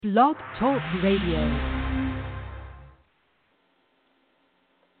Blog Talk Radio.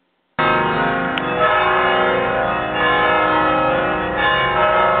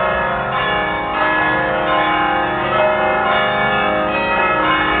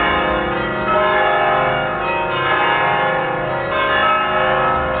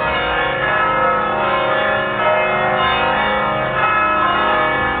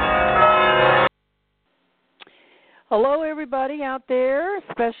 Hello, everybody out there,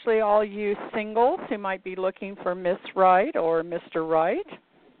 especially all you singles who might be looking for Miss Right or Mr. Right.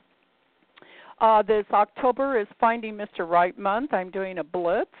 This October is Finding Mr. Right month. I'm doing a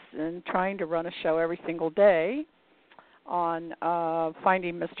blitz and trying to run a show every single day on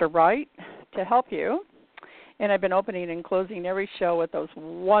Finding Mr. Right to help you. And I've been opening and closing every show with those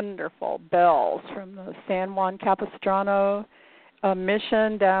wonderful bells from the San Juan Capistrano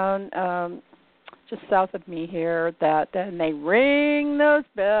mission down just south of me here, and they ring those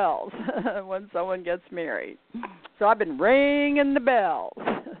bells when someone gets married. So I've been ringing the bells.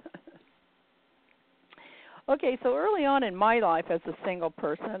 Okay, so early on in my life as a single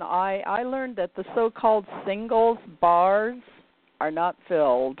person, I learned that the so-called singles bars are not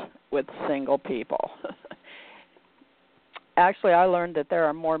filled with single people. Actually, I learned that there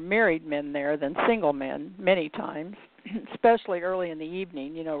are more married men there than single men many times, especially early in the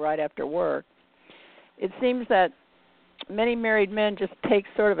evening, right after work. It seems that many married men just take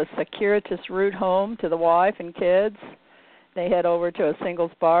sort of a circuitous route home to the wife and kids. They head over to a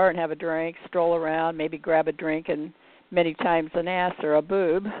singles bar and have a drink, stroll around, maybe grab a drink and many times an ass or a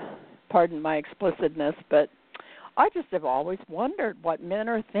boob. Pardon my explicitness, but I just have always wondered what men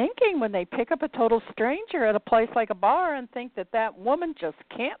are thinking when they pick up a total stranger at a place like a bar and think that woman just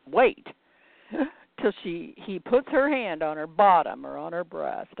can't wait till he puts her hand on her bottom or on her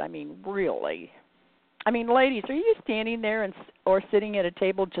breast. I mean, really. Ladies, are you standing there or sitting at a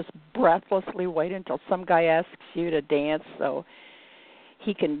table just breathlessly waiting until some guy asks you to dance so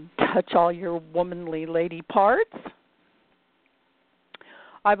he can touch all your womanly lady parts?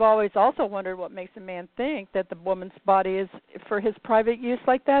 I've always also wondered what makes a man think that the woman's body is for his private use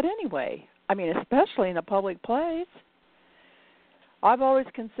like that anyway. Especially in a public place. I've always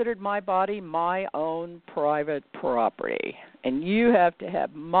considered my body my own private property, and you have to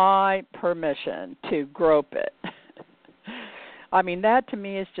have my permission to grope it. That to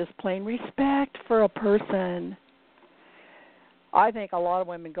me is just plain respect for a person. I think a lot of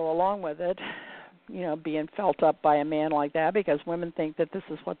women go along with it, being felt up by a man like that because women think that this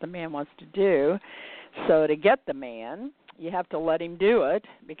is what the man wants to do. So to get the man, you have to let him do it,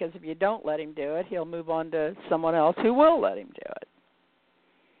 because if you don't let him do it, he'll move on to someone else who will let him do it.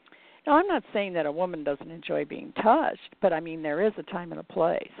 Now, I'm not saying that a woman doesn't enjoy being touched, but there is a time and a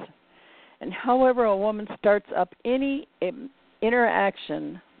place. And however a woman starts up any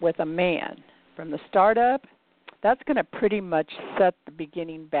interaction with a man from the start up, that's going to pretty much set the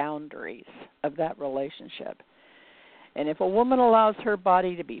beginning boundaries of that relationship. And if a woman allows her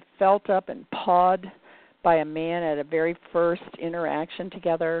body to be felt up and pawed by a man at a very first interaction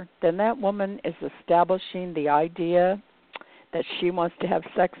together, then that woman is establishing the idea that she wants to have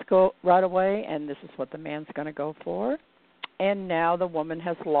sex go right away, and this is what the man's going to go for. And now the woman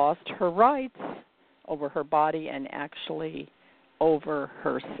has lost her rights over her body and actually over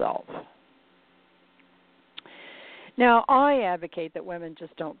herself. Now, I advocate that women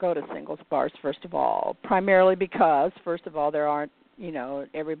just don't go to singles bars, first of all, primarily because, first of all, there aren't,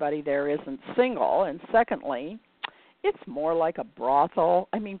 everybody there isn't single, and secondly, it's more like a brothel.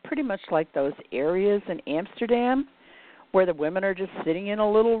 Pretty much like those areas in Amsterdam where the women are just sitting in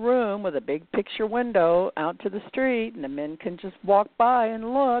a little room with a big picture window out to the street, and the men can just walk by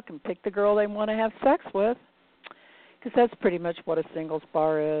and look and pick the girl they want to have sex with, because that's pretty much what a singles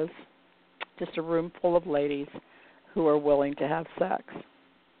bar is, just a room full of ladies who are willing to have sex.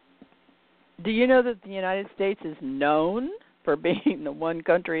 Do you know that the United States is known for being the one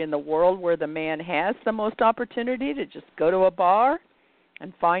country in the world where the man has the most opportunity to just go to a bar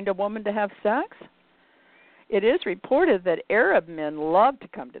and find a woman to have sex? It is reported that Arab men love to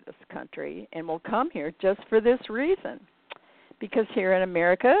come to this country and will come here just for this reason. Because here in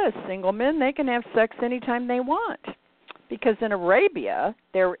America, as single men, they can have sex anytime they want. Because in Arabia,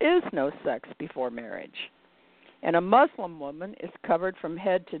 there is no sex before marriage. And a Muslim woman is covered from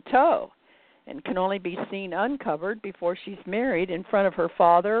head to toe and can only be seen uncovered before she's married in front of her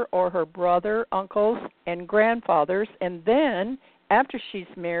father or her brother, uncles, and grandfathers, and then after she's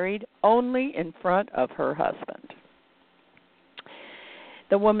married, only in front of her husband.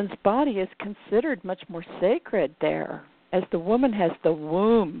 The woman's body is considered much more sacred there, as the woman has the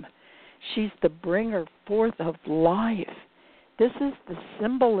womb. She's the bringer forth of life. This is the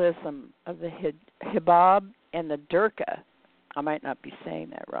symbolism of the hijab and the burqa. I might not be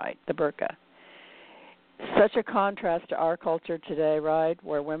saying that right, the burqa. Such a contrast to our culture today, right,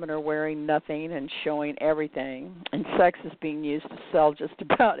 where women are wearing nothing and showing everything, and sex is being used to sell just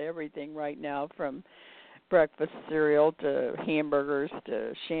about everything right now, from breakfast cereal to hamburgers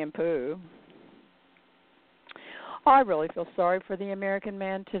to shampoo. I really feel sorry for the American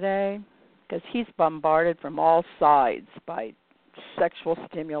man today, because he's bombarded from all sides by sexual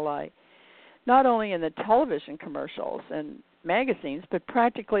stimuli, not only in the television commercials and magazines, but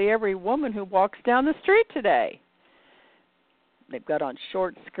practically every woman who walks down the street today. They've got on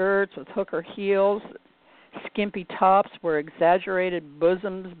short skirts with hooker heels, skimpy tops where exaggerated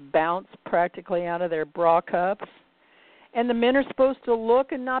bosoms bounce practically out of their bra cups. And the men are supposed to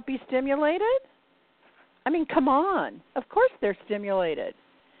look and not be stimulated? I mean, come on. Of course they're stimulated.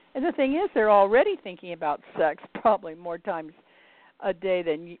 And the thing is, they're already thinking about sex probably more times a day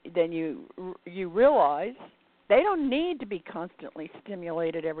than you realize. They don't need to be constantly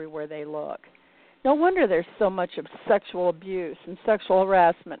stimulated everywhere they look. No wonder there's so much of sexual abuse and sexual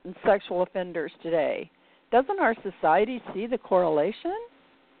harassment and sexual offenders today. Doesn't our society see the correlation?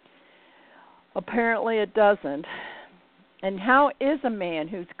 Apparently it doesn't. And how is a man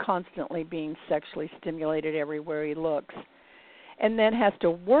who's constantly being sexually stimulated everywhere he looks, and then has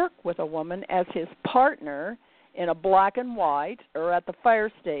to work with a woman as his partner in a black and white, or at the fire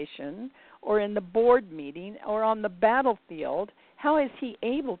station, or in the board meeting, or on the battlefield, how is he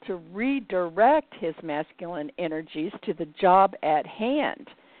able to redirect his masculine energies to the job at hand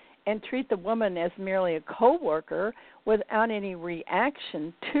and treat the woman as merely a co-worker without any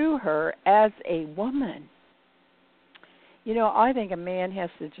reaction to her as a woman? You know, I think a man has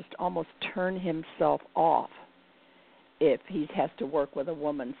to just almost turn himself off if he has to work with a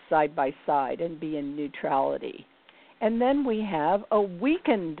woman side by side and be in neutrality. And then we have a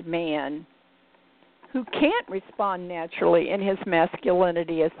weakened man who can't respond naturally in his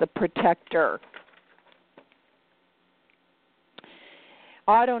masculinity as the protector.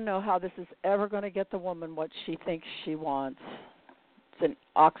 I don't know how this is ever going to get the woman what she thinks she wants. It's an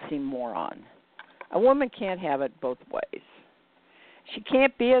oxymoron. A woman can't have it both ways. She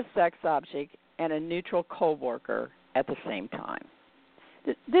can't be a sex object and a neutral co-worker at the same time.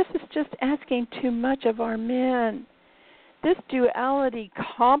 This is just asking too much of our men. This duality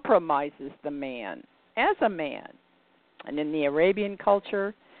compromises the man as a man. And in the Arabian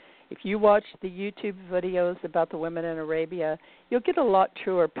culture, if you watch the YouTube videos about the women in Arabia, you'll get a lot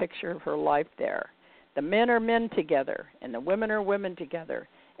truer picture of her life there. The men are men together, and the women are women together.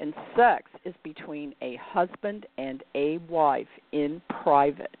 And sex is between a husband and a wife in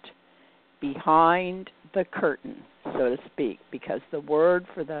private, behind the curtain, so to speak, because the word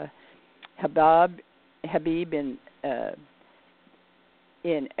for the habib in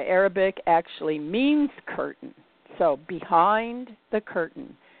Arabic actually means curtain. So behind the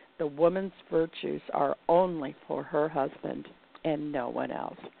curtain, the woman's virtues are only for her husband and no one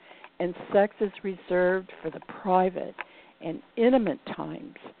else. And sex is reserved for the private and intimate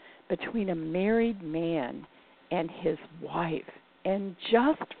times between a married man and his wife, and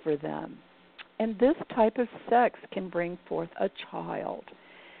just for them. And this type of sex can bring forth a child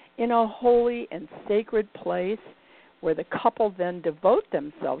in a holy and sacred place where the couple then devote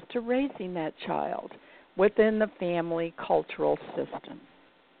themselves to raising that child within the family cultural system.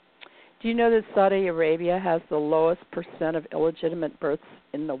 Do you know that Saudi Arabia has the lowest percent of illegitimate births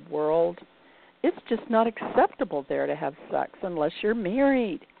in the world? It's just not acceptable there to have sex unless you're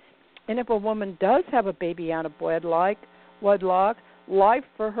married. And if a woman does have a baby out of wedlock, life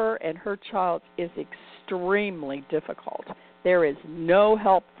for her and her child is extremely difficult. There is no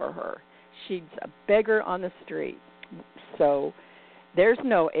help for her. She's a beggar on the street. So there's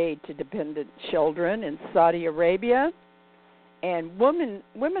no aid to dependent children in Saudi Arabia. And women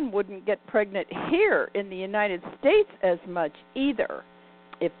wouldn't get pregnant here in the United States as much either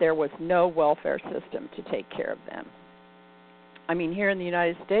if there was no welfare system to take care of them. I mean, here in the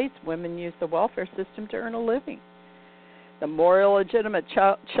United States, women use the welfare system to earn a living. The more illegitimate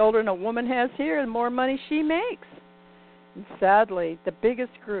children a woman has here, the more money she makes. And sadly, the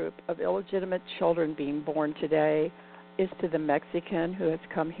biggest group of illegitimate children being born today is to the Mexican who has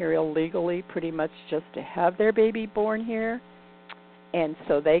come here illegally pretty much just to have their baby born here. And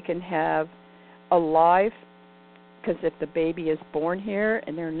so they can have a life, because if the baby is born here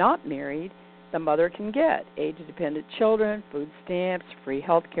and they're not married, the mother can get age-dependent children, food stamps, free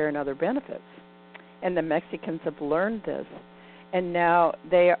health care, and other benefits. And the Mexicans have learned this. And now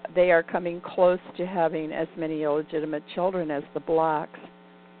they are coming close to having as many illegitimate children as the blacks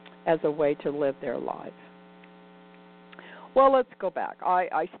as a way to live their life. Well, let's go back.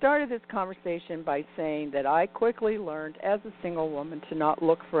 I started this conversation by saying that I quickly learned as a single woman to not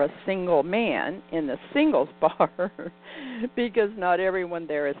look for a single man in the singles bar because not everyone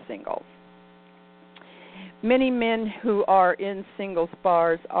there is single. Many men who are in singles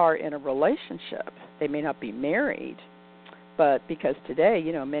bars are in a relationship. They may not be married, but because today,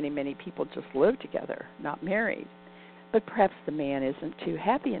 many people just live together, not married. But perhaps the man isn't too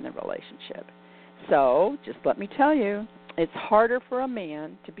happy in the relationship. So just let me tell you, it's harder for a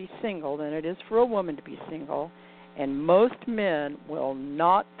man to be single than it is for a woman to be single, and most men will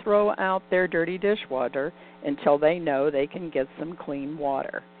not throw out their dirty dishwater until they know they can get some clean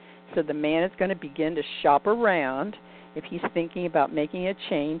water. So the man is going to begin to shop around if he's thinking about making a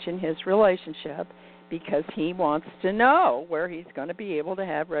change in his relationship because he wants to know where he's going to be able to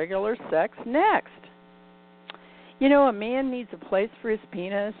have regular sex next. A man needs a place for his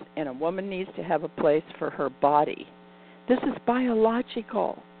penis, and a woman needs to have a place for her body. This is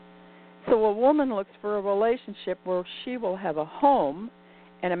biological. So a woman looks for a relationship where she will have a home,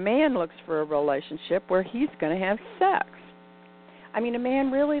 and a man looks for a relationship where he's going to have sex. A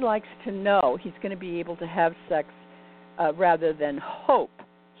man really likes to know he's going to be able to have sex rather than hope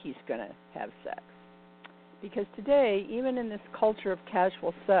he's going to have sex. Because today, even in this culture of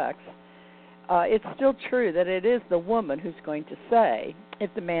casual sex, it's still true that it is the woman who's going to say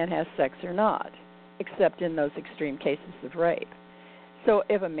if the man has sex or not, except in those extreme cases of rape. So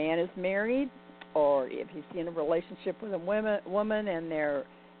if a man is married or if he's in a relationship with a woman and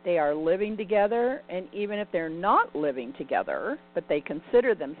they are living together, and even if they're not living together, but they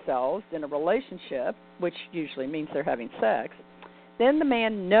consider themselves in a relationship, which usually means they're having sex, then the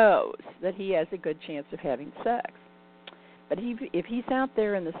man knows that he has a good chance of having sex. But if he's out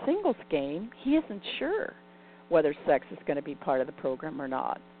there in the singles game, he isn't sure whether sex is going to be part of the program or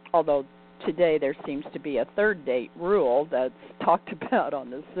not. Although today there seems to be a third date rule that's talked about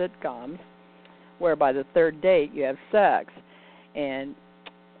on the sitcoms, whereby the third date you have sex.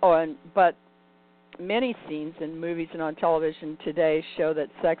 But many scenes in movies and on television today show that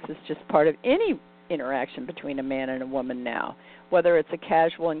sex is just part of any interaction between a man and a woman now, whether it's a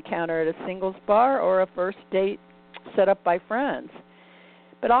casual encounter at a singles bar or a first date set up by friends.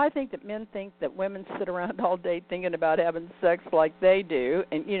 But I think that men think that women sit around all day thinking about having sex like they do,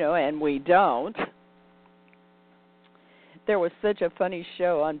 and we don't. There was such a funny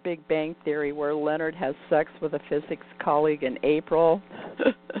show on Big Bang Theory where Leonard has sex with a physics colleague in April,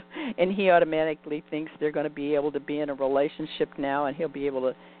 and he automatically thinks they're going to be able to be in a relationship now, and he'll be able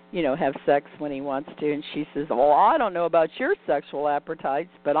to, have sex when he wants to. And she says, well, I don't know about your sexual appetites,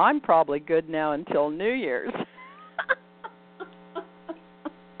 but I'm probably good now until New Year's.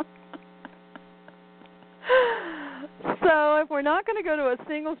 So if we're not going to go to a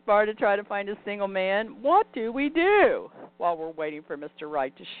singles bar to try to find a single man, what do we do while we're waiting for Mr.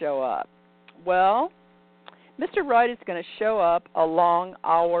 Right to show up? Well, Mr. Right is going to show up along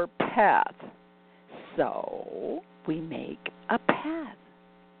our path. So we make a path.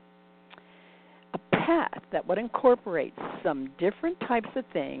 A path that would incorporate some different types of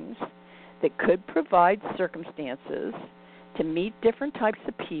things that could provide circumstances to meet different types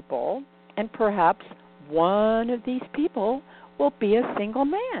of people, and perhaps one of these people will be a single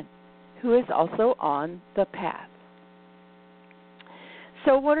man who is also on the path.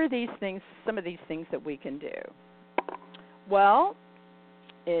 So what are these things, some of these things that we can do? Well,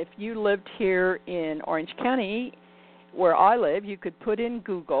 if you lived here in Orange County, where I live, you could put in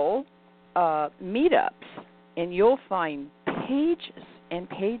Google meetups, and you'll find pages and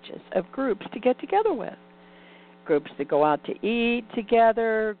pages of groups to get together with. Groups that go out to eat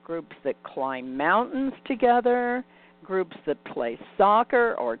together, groups that climb mountains together, groups that play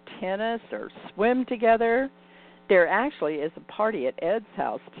soccer or tennis or swim together. There actually is a party at Ed's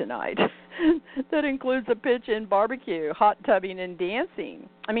house tonight that includes a pitch-in barbecue, hot tubbing, and dancing.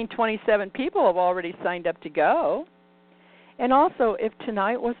 27 people have already signed up to go. And also, if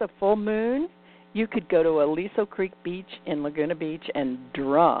tonight was a full moon, you could go to Aliso Creek Beach in Laguna Beach and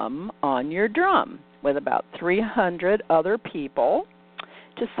drum on your drum with about 300 other people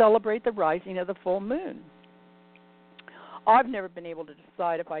to celebrate the rising of the full moon. I've never been able to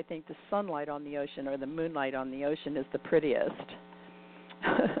decide if I think the sunlight on the ocean or the moonlight on the ocean is the prettiest.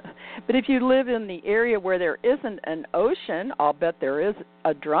 But if you live in the area where there isn't an ocean, I'll bet there is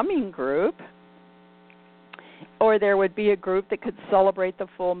a drumming group. Or there would be a group that could celebrate the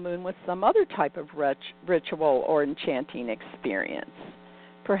full moon with some other type of ritual or enchanting experience.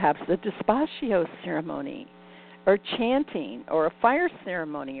 Perhaps a despacio ceremony, or chanting, or a fire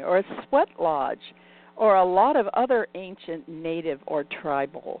ceremony, or a sweat lodge, or a lot of other ancient native or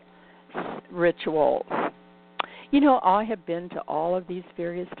tribal rituals. I have been to all of these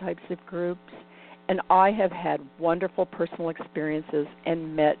various types of groups, and I have had wonderful personal experiences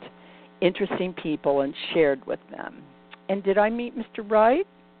and met interesting people and shared with them. And did I meet Mr. Right?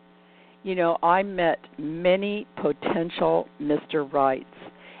 I met many potential Mr. Rights,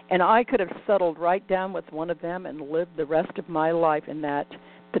 and I could have settled right down with one of them and lived the rest of my life in that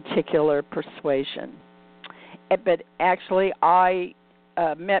particular persuasion. But actually, I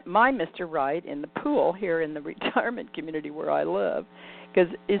met my Mr. Right in the pool here in the retirement community where I live,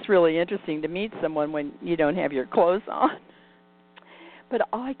 because it's really interesting to meet someone when you don't have your clothes on. But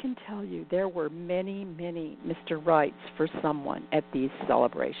I can tell you there were many, many Mr. Rights for someone at these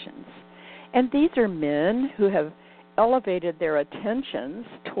celebrations. And these are men who have elevated their attentions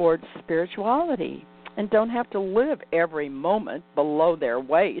towards spirituality and don't have to live every moment below their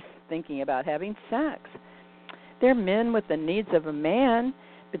waist thinking about having sex. They're men with the needs of a man,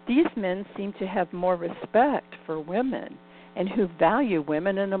 but these men seem to have more respect for women and who value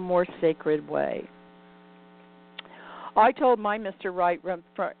women in a more sacred way. I told my Mr. Right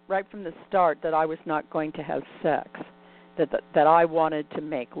from the start that I was not going to have sex, that I wanted to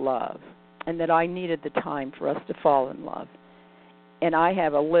make love, and that I needed the time for us to fall in love. And I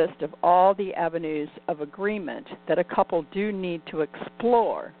have a list of all the avenues of agreement that a couple do need to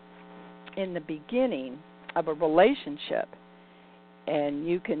explore in the beginning of a relationship. And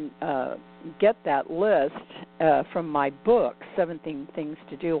you can get that list from my book, 17 Things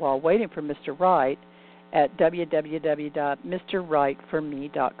to Do While Waiting for Mr. Right, at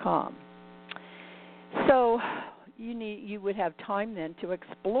www.mrrightforme.com. So you would have time then to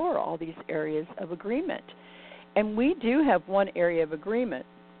explore all these areas of agreement. And we do have one area of agreement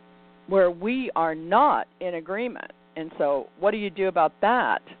where we are not in agreement. And so what do you do about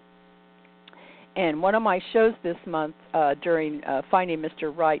that? And one of my shows this month during Finding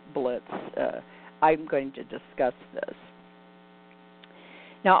Mr. Right Blitz, I'm going to discuss this.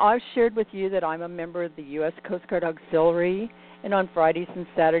 Now, I've shared with you that I'm a member of the U.S. Coast Guard Auxiliary, and on Fridays and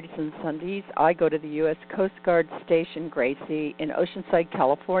Saturdays and Sundays, I go to the U.S. Coast Guard Station Gracie in Oceanside,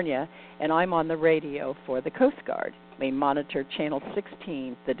 California, and I'm on the radio for the Coast Guard. We monitor Channel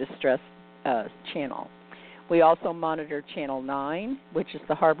 16, the distress channel. We also monitor Channel 9, which is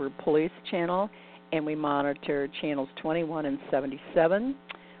the Harbor Police channel, and we monitor Channels 21 and 77,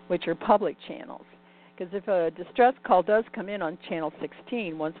 which are public channels. Because if a distress call does come in on Channel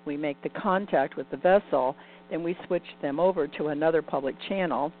 16, once we make the contact with the vessel, then we switch them over to another public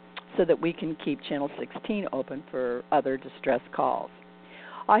channel so that we can keep Channel 16 open for other distress calls.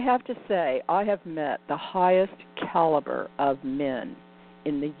 I have to say, I have met the highest caliber of men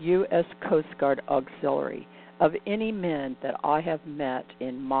in the U.S. Coast Guard Auxiliary of any men that I have met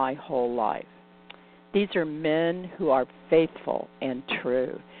in my whole life. These are men who are faithful and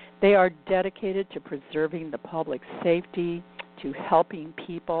true. They are dedicated to preserving the public safety, to helping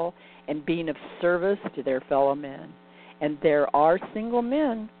people, and being of service to their fellow men. And there are single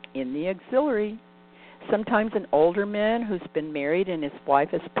men in the auxiliary, sometimes an older man who's been married and his wife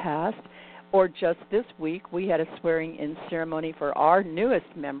has passed, or just this week we had a swearing-in ceremony for our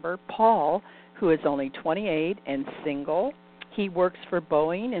newest member, Paul, who is only 28 and single. He works for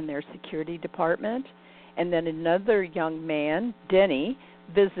Boeing in their security department. And then another young man, Denny,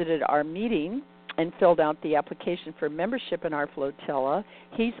 visited our meeting and filled out the application for membership in our flotilla.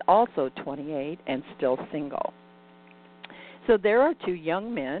 He's also 28 and still single. So there are two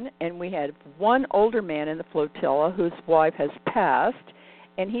young men, and we had one older man in the flotilla whose wife has passed,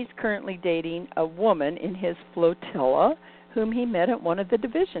 and he's currently dating a woman in his flotilla whom he met at one of the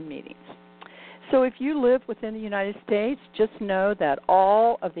division meetings. So if you live within the United States, just know that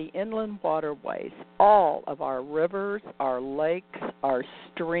all of the inland waterways, all of our rivers, our lakes, our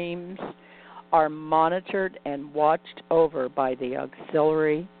streams are monitored and watched over by the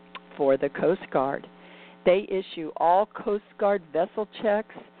auxiliary for the Coast Guard. They issue all Coast Guard vessel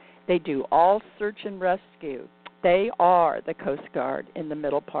checks. They do all search and rescue. They are the Coast Guard in the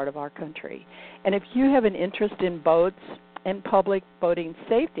middle part of our country. And if you have an interest in boats and public boating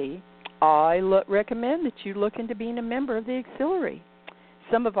safety, I recommend that you look into being a member of the auxiliary.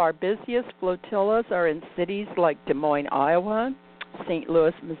 Some of our busiest flotillas are in cities like Des Moines, Iowa, St.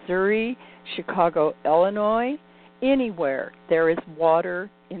 Louis, Missouri, Chicago, Illinois. Anywhere there is water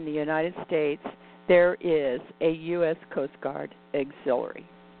in the United States, there is a U.S. Coast Guard auxiliary.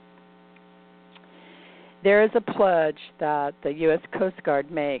 There is a pledge that the U.S. Coast Guard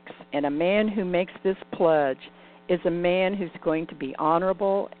makes, and a man who makes this pledge is a man who's going to be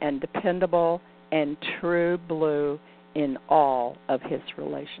honorable and dependable and true blue in all of his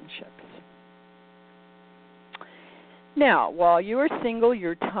relationships. Now, while you are single,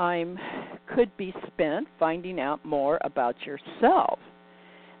 your time could be spent finding out more about yourself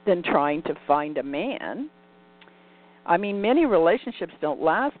than trying to find a man. I mean, many relationships don't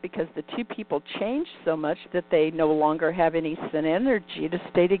last because the two people change so much that they no longer have any energy to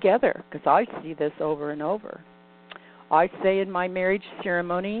stay together, because I see this over and over. I say in my marriage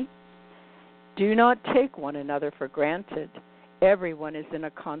ceremony, do not take one another for granted. Everyone is in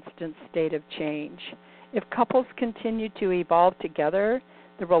a constant state of change. If couples continue to evolve together,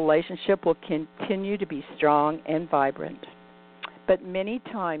 the relationship will continue to be strong and vibrant. But many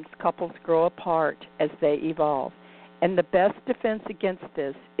times couples grow apart as they evolve. And the best defense against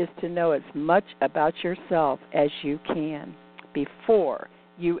this is to know as much about yourself as you can before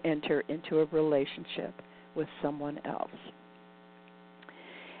you enter into a relationship with someone else.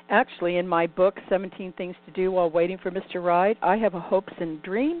 Actually, in my book, 17 Things to Do While Waiting for Mr. Right, I have a Hopes and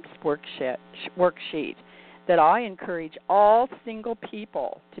Dreams worksheet that I encourage all single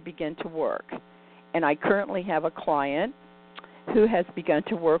people to begin to work. And I currently have a client who has begun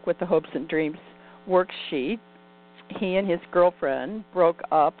to work with the Hopes and Dreams worksheet. He and his girlfriend broke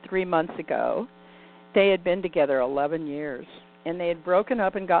up 3 months ago. They had been together 11 years, and they had broken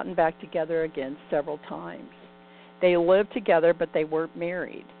up and gotten back together again several times. They lived together, but they weren't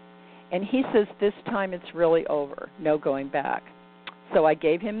married. And he says this time it's really over, no going back. So I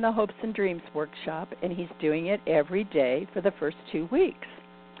gave him the Hopes and Dreams workshop, and he's doing it every day for the first 2 weeks.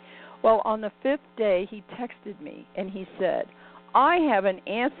 Well, on the 5th day, he texted me, and he said, I haven't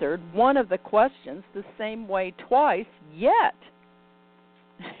answered one of the questions the same way twice yet.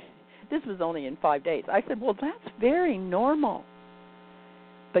 This was only in 5 days. I said, well, that's very normal.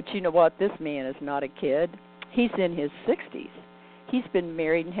 But you know what? This man is not a kid. He's in his 60s. He's been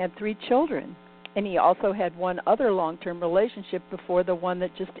married and had 3 children. And he also had one other long-term relationship before the one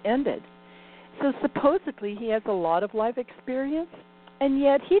that just ended. So supposedly he has a lot of life experience, and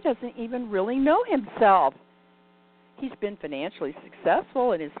yet he doesn't even really know himself. He's been financially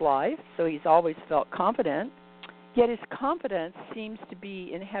successful in his life, so he's always felt confident, yet his confidence seems to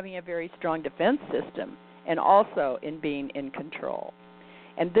be in having a very strong defense system and also in being in control.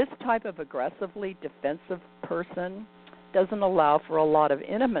 And this type of aggressively defensive person doesn't allow for a lot of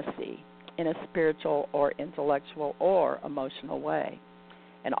intimacy in a spiritual or intellectual or emotional way.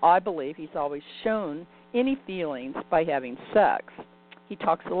 And I believe he's always shown any feelings by having sex. He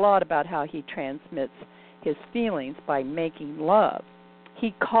talks a lot about how he transmits his feelings by making love.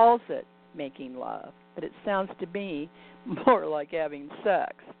 He calls it making love, but it sounds to me more like having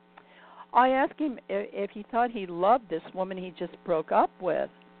sex. I asked him if he thought he loved this woman he just broke up with.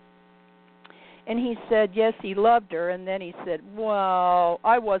 And he said, yes, he loved her. And then he said, well,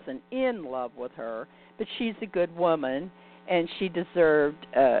 I wasn't in love with her, but she's a good woman, and she deserved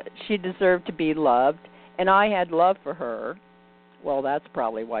to be loved, and I had love for her. Well, that's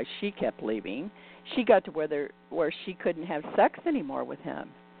probably why she kept leaving. She got to where she couldn't have sex anymore with him.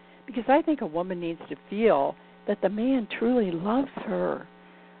 Because I think a woman needs to feel that the man truly loves her.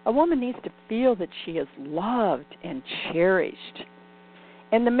 A woman needs to feel that she is loved and cherished.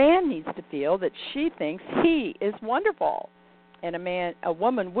 And the man needs to feel that she thinks he is wonderful. And a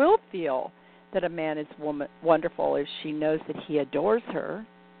woman will feel that a man is wonderful if she knows that he adores her.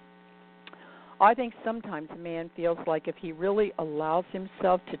 I think sometimes a man feels like if he really allows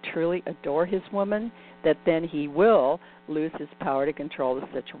himself to truly adore his woman, that then he will lose his power to control the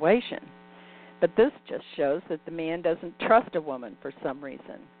situation. But this just shows that the man doesn't trust a woman for some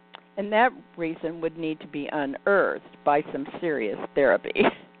reason. And that reason would need to be unearthed by some serious therapy.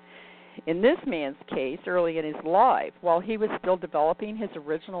 In this man's case, early in his life, while he was still developing his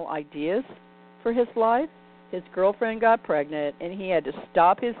original ideas for his life, his girlfriend got pregnant, and he had to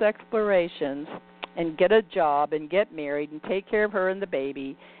stop his explorations and get a job and get married and take care of her and the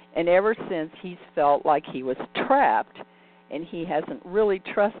baby. And ever since, he's felt like he was trapped, and he hasn't really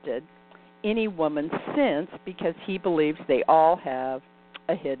trusted any woman since because he believes they all have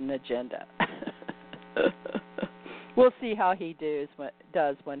a hidden agenda. We'll see how he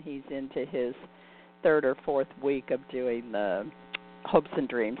does when he's into his 3rd or 4th week of doing the Hopes and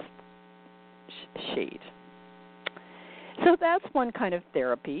Dreams sheet. So that's one kind of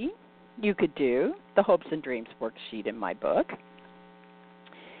therapy you could do, the Hopes and Dreams worksheet in my book.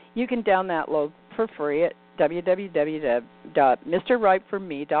 You can download for free at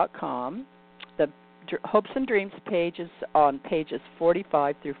www.mrrightforme.com. The Hopes and Dreams page is on pages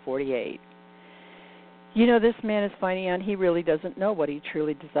 45 through 48. You know, this man is finding out he really doesn't know what he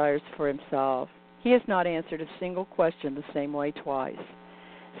truly desires for himself. He has not answered a single question the same way twice.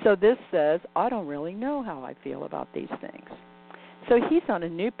 So this says, I don't really know how I feel about these things. So he's on a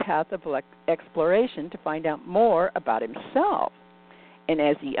new path of exploration to find out more about himself. And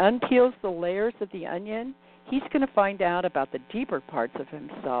as he unpeels the layers of the onion, he's going to find out about the deeper parts of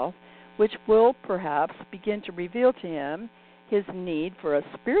himself, which will perhaps begin to reveal to him his need for a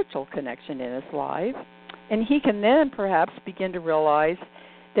spiritual connection in his life. And he can then perhaps begin to realize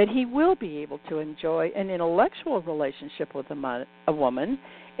that he will be able to enjoy an intellectual relationship with a woman,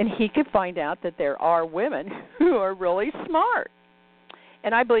 and he could find out that there are women who are really smart.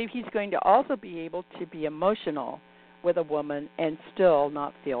 And I believe he's going to also be able to be emotional with a woman and still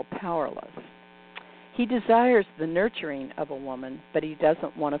not feel powerless. He desires the nurturing of a woman, but he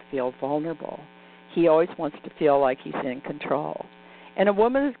doesn't want to feel vulnerable. He always wants to feel like he's in control. And a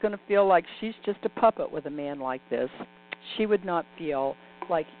woman is going to feel like she's just a puppet with a man like this. She would not feel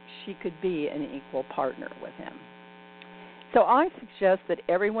like she could be an equal partner with him. So I suggest that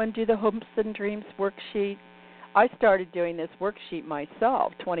everyone do the Hopes and Dreams worksheet. I started doing this worksheet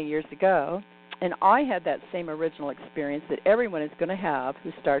myself 20 years ago, and I had that same original experience that everyone is going to have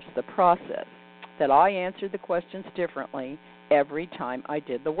who starts the process, that I answered the questions differently every time I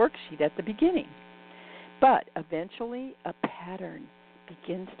did the worksheet at the beginning. But eventually a pattern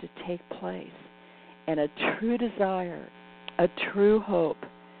begins to take place, and a true desire, a true hope,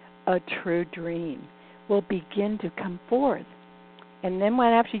 a true dream will begin to come forth. And then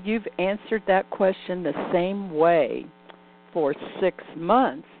after you've answered that question the same way for 6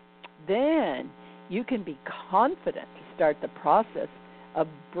 months, then you can be confident to start the process of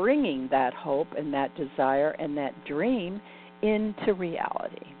bringing that hope and that desire and that dream into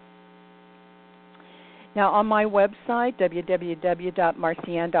reality. Now, on my website,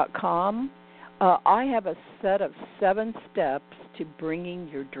 www.marcianne.com, I have a set of 7 steps to bringing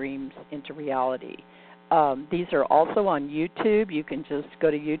your dreams into reality. These are also on YouTube. You can just go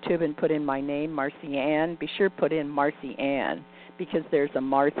to YouTube and put in my name, Marcy Ann. Be sure to put in Marcy Ann, because there's a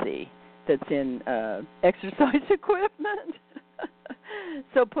Marcy that's in exercise equipment.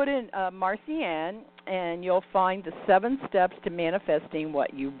 So put in Marcy Ann, and you'll find the 7 steps to manifesting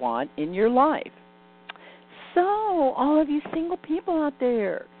what you want in your life. So, all of you single people out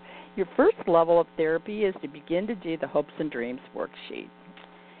there, your first level of therapy is to begin to do the Hopes and Dreams worksheet.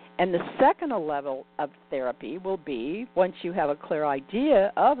 And the second level of therapy will be, once you have a clear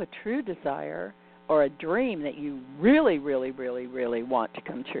idea of a true desire or a dream that you really, really, really, really want to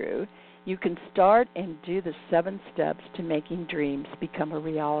come true, you can start and do the 7 steps to making dreams become a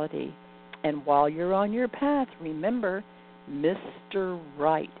reality. And while you're on your path, remember, Mr.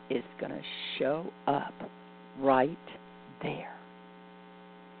 Right is going to show up right there.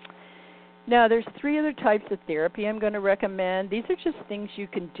 Now, there's 3 other types of therapy I'm going to recommend. These are just things you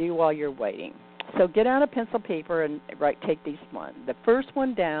can do while you're waiting. So get out a pencil, paper, and take these one. The first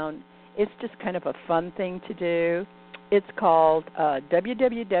one down, it's just kind of a fun thing to do. It's called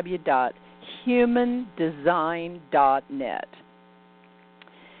www.humandesign.net.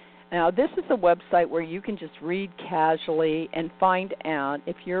 Now, this is a website where you can just read casually and find out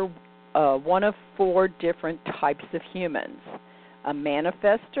if you're one of 4 different types of humans: a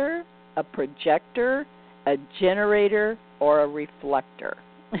manifester, a projector, a generator, or a reflector.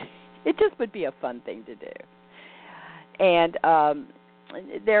 It just would be a fun thing to do. And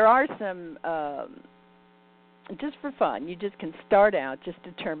there are some, just for fun, you just can start out just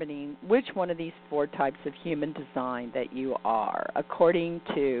determining which one of these 4 types of human design that you are. According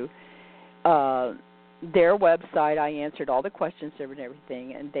to their website, I answered all the questions and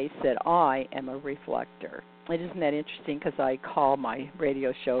everything, and they said I am a reflector. Isn't that interesting? Because I call my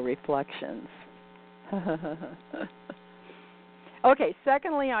radio show Reflections. Okay,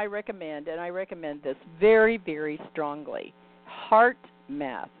 secondly, I recommend this very, very strongly, Heart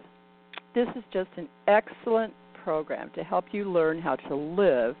Math. This is just an excellent program to help you learn how to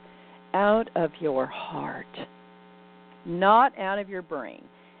live out of your heart, not out of your brain.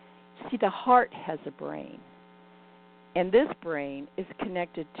 See, the heart has a brain, and this brain is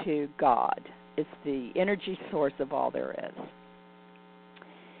connected to God. It's the energy source of all there is.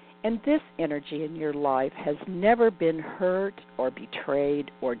 And this energy in your life has never been hurt or betrayed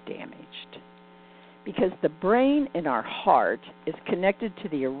or damaged, because the brain in our heart is connected to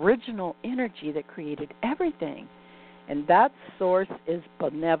the original energy that created everything, and that source is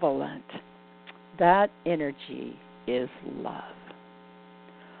benevolent. That energy is love.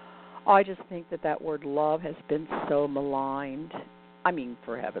 I just think that word love has been so maligned. I mean,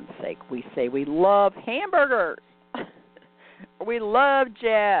 for heaven's sake, we say we love hamburgers. We love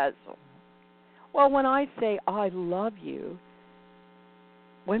jazz. Well, when I say I love you,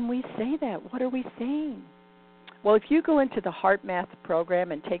 when we say that, what are we saying? Well, if you go into the Heart Math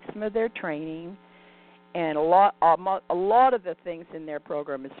program and take some of their training, and a lot of the things in their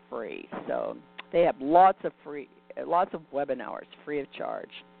program is free. So they have lots of free lots of webinars free of charge.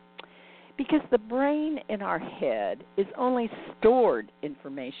 Because the brain in our head is only stored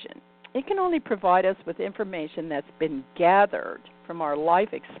information. It can only provide us with information that's been gathered from our life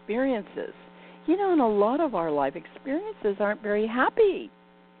experiences. And a lot of our life experiences aren't very happy.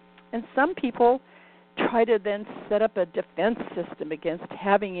 And some people try to then set up a defense system against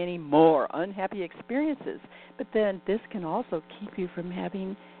having any more unhappy experiences. But then this can also keep you from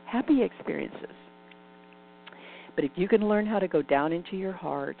having happy experiences. But if you can learn how to go down into your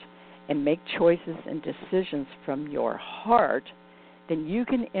heart and make choices and decisions from your heart, then you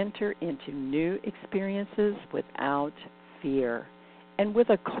can enter into new experiences without fear and with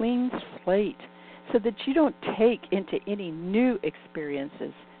a clean slate, so that you don't take into any new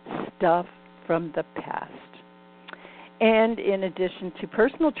experiences stuff from the past. And in addition to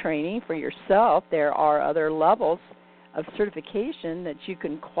personal training for yourself, there are other levels of certification that you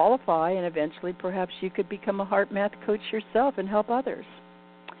can qualify, and eventually perhaps you could become a heart math coach yourself and help others.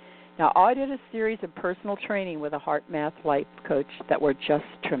 Now, I did a series of personal training with a heart math life coach that were just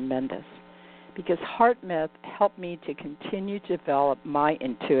tremendous, because heart math helped me to continue to develop my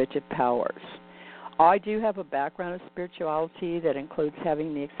intuitive powers. I do have a background of spirituality that includes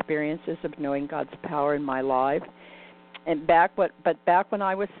having the experiences of knowing God's power in my life. And back when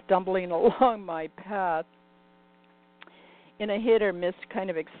I was stumbling along my path in a hit or miss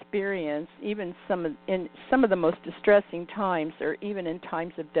kind of experience, even in some of the most distressing times, or even in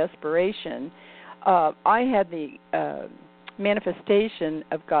times of desperation, I had the manifestation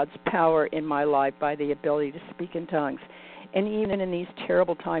of God's power in my life by the ability to speak in tongues. And even in these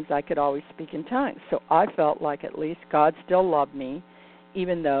terrible times, I could always speak in tongues. So I felt like at least God still loved me,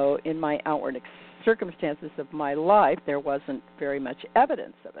 even though in my outward circumstances of my life there wasn't very much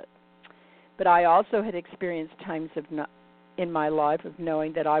evidence of it. But I also had experienced times in my life of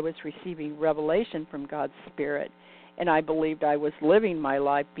knowing that I was receiving revelation from God's Spirit, and I believed I was living my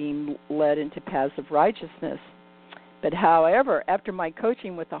life being led into paths of righteousness. But however, after my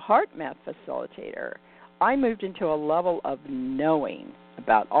coaching with a heart math facilitator, I moved into a level of knowing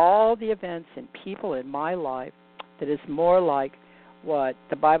about all the events and people in my life that is more like what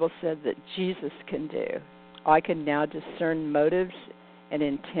the Bible said that Jesus can do. I can now discern motives and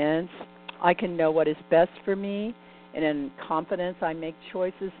intents. I can know what is best for me, and in confidence I make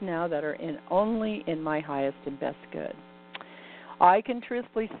choices now that are only in my highest and best good. I can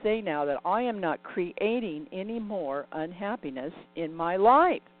truthfully say now that I am not creating any more unhappiness in my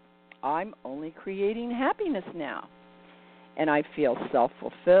life. I'm only creating happiness now. And I feel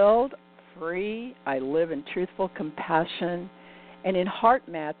self-fulfilled, free. I live in truthful compassion. And in heart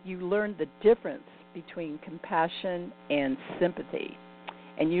math, you learn the difference between compassion and sympathy.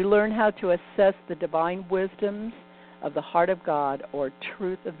 And you learn how to assess the divine wisdoms of the heart of God, or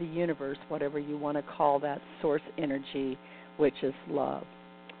truth of the universe, whatever you want to call that source energy, which is love.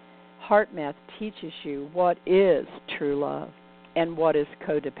 Heart math teaches you what is true love and what is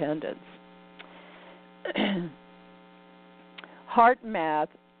codependence. Heart math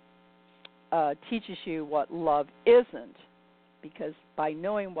teaches you what love isn't, because by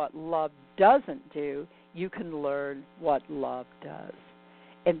knowing what love doesn't do, you can learn what love does.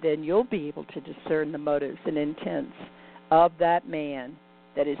 And then you'll be able to discern the motives and intents of that man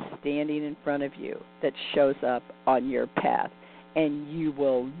that is standing in front of you, that shows up on your path. And you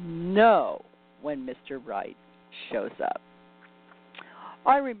will know when Mr. Right shows up.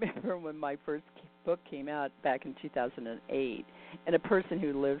 I remember when my first book came out back in 2008, and a person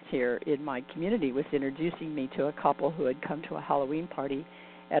who lives here in my community was introducing me to a couple who had come to a Halloween party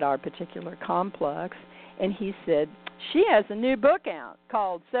at our particular complex, and he said, she has a new book out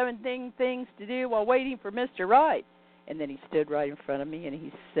called 17 Things to Do While Waiting for Mr. Right. And then he stood right in front of me and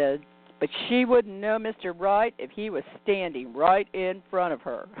he said, but she wouldn't know Mr. Right if he was standing right in front of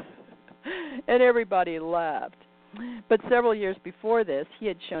her. And everybody laughed. But several years before this, he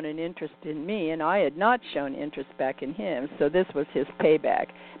had shown an interest in me, and I had not shown interest back in him, so this was his payback.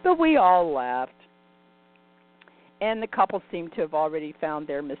 But we all laughed. And the couple seemed to have already found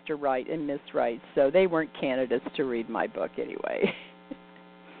their Mr. Right and Miss Right, so they weren't candidates to read my book anyway.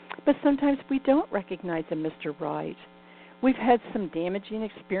 But sometimes we don't recognize a Mr. Right. We've had some damaging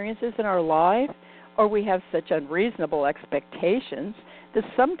experiences in our life, or we have such unreasonable expectations that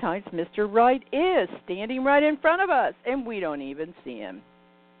sometimes Mr. Right is standing right in front of us, and we don't even see him.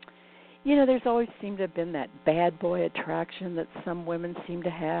 You know, there's always seemed to have been that bad boy attraction that some women seem to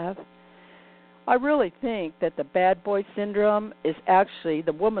have. I really think that the bad boy syndrome is actually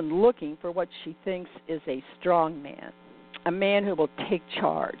the woman looking for what she thinks is a strong man, a man who will take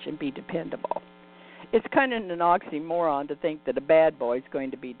charge and be dependable. it's kind of an oxymoron to think that a bad boy is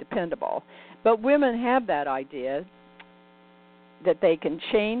going to be dependable. But women have that idea that they can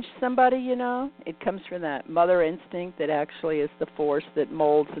change somebody, you know. It comes from that mother instinct that actually is the force that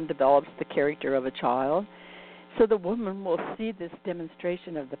molds and develops the character of a child. So the woman will see this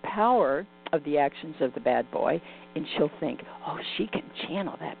demonstration of the power of the actions of the bad boy, and she'll think, oh, she can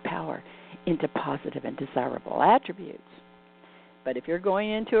channel that power into positive and desirable attributes. But if you're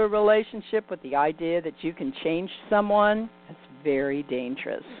going into a relationship with the idea that you can change someone, that's very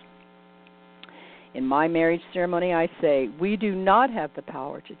dangerous. In my marriage ceremony, I say, we do not have the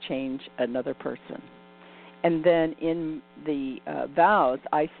power to change another person. And then in the vows,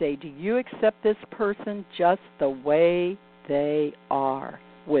 I say, do you accept this person just the way they are,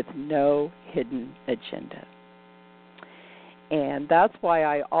 with no hidden agenda? And that's why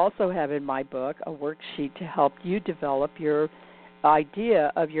I also have in my book a worksheet to help you develop your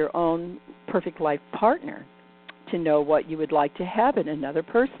idea of your own perfect life partner, to know what you would like to have in another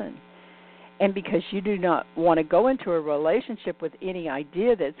person. And because you do not want to go into a relationship with any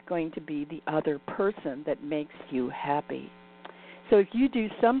idea that's going to be the other person that makes you happy. So if you do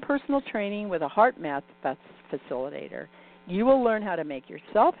some personal training with a heart math facilitator, you will learn how to make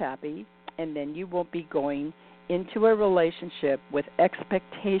yourself happy, and then you won't be going into a relationship with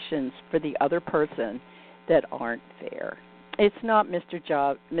expectations for the other person that aren't fair. It's not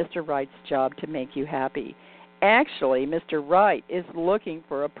Mr. Wright's job to make you happy. Actually, Mr. Wright is looking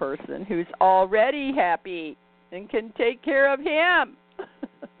for a person who's already happy and can take care of him.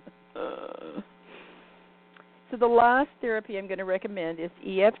 So the last therapy I'm going to recommend is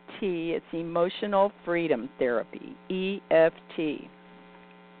EFT. It's Emotional Freedom Therapy, EFT.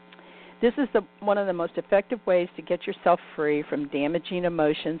 This is one of the most effective ways to get yourself free from damaging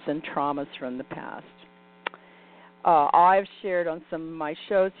emotions and traumas from the past. I've shared on some of my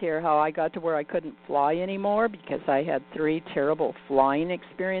shows here how I got to where I couldn't fly anymore because I had 3 terrible flying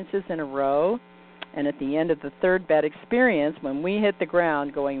experiences in a row. And at the end of the third bad experience, when we hit the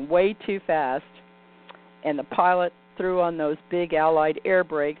ground going way too fast, and the pilot threw on those big Allied air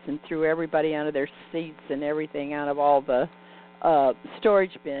brakes and threw everybody out of their seats and everything out of all the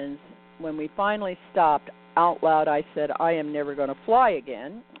storage bins, when we finally stopped, out loud I said, I am never going to fly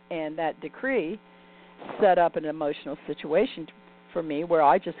again. And that decree set up an emotional situation for me where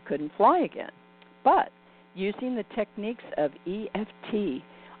I just couldn't fly again. But using the techniques of EFT,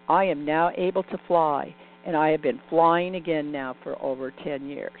 I am now able to fly, and I have been flying again now for over 10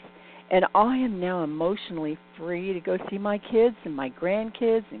 years. And I am now emotionally free to go see my kids and my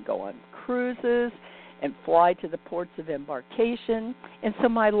grandkids and go on cruises and fly to the ports of embarkation. And so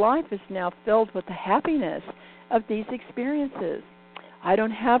my life is now filled with the happiness of these experiences. I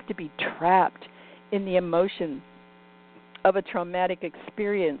don't have to be trapped in the emotion of a traumatic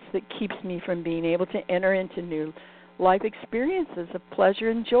experience that keeps me from being able to enter into new life experiences of pleasure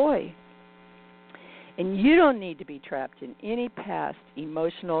and joy. And you don't need to be trapped in any past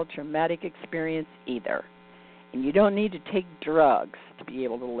emotional traumatic experience either. And you don't need to take drugs to be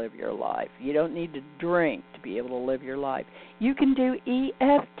able to live your life. You don't need to drink to be able to live your life. You can do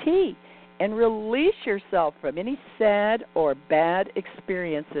EFT and release yourself from any sad or bad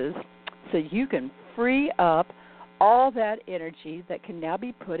experiences so you can free up all that energy that can now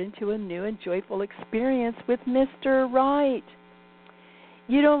be put into a new and joyful experience with Mr. Wright.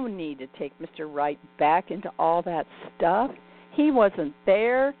 You don't need to take Mr. Wright back into all that stuff. He wasn't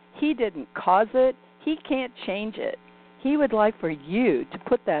there. He didn't cause it. He can't change it. He would like for you to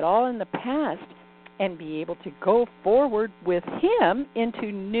put that all in the past and be able to go forward with him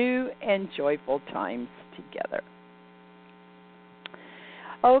into new and joyful times together.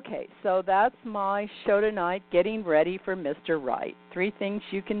 Okay, so that's my show tonight, Getting Ready for Mr. Right. 3 things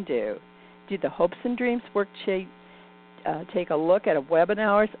you can do. Do the Hopes and Dreams worksheet. Take a look at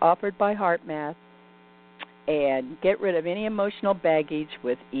webinars offered by HeartMath. And get rid of any emotional baggage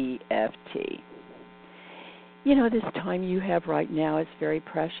with EFT. You know, this time you have right now is very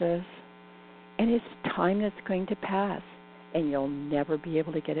precious. And it's time that's going to pass. And you'll never be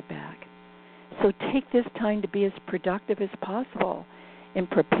able to get it back. So take this time to be as productive as possible in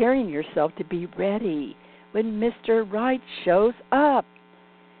preparing yourself to be ready when Mr. Right shows up.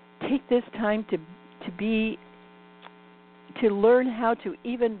 Take this time to learn how to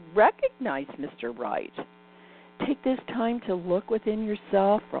even recognize Mr. Right. Take this time to look within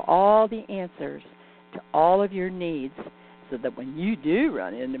yourself for all the answers to all of your needs so that when you do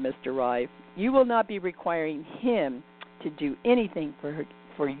run into Mr. Right, you will not be requiring him to do anything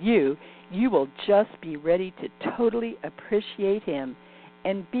for you. You will just be ready to totally appreciate him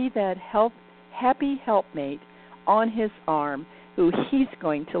and be that happy helpmate on his arm who he's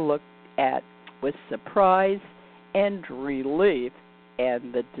going to look at with surprise and relief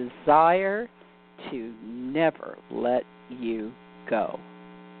and the desire to never let you go.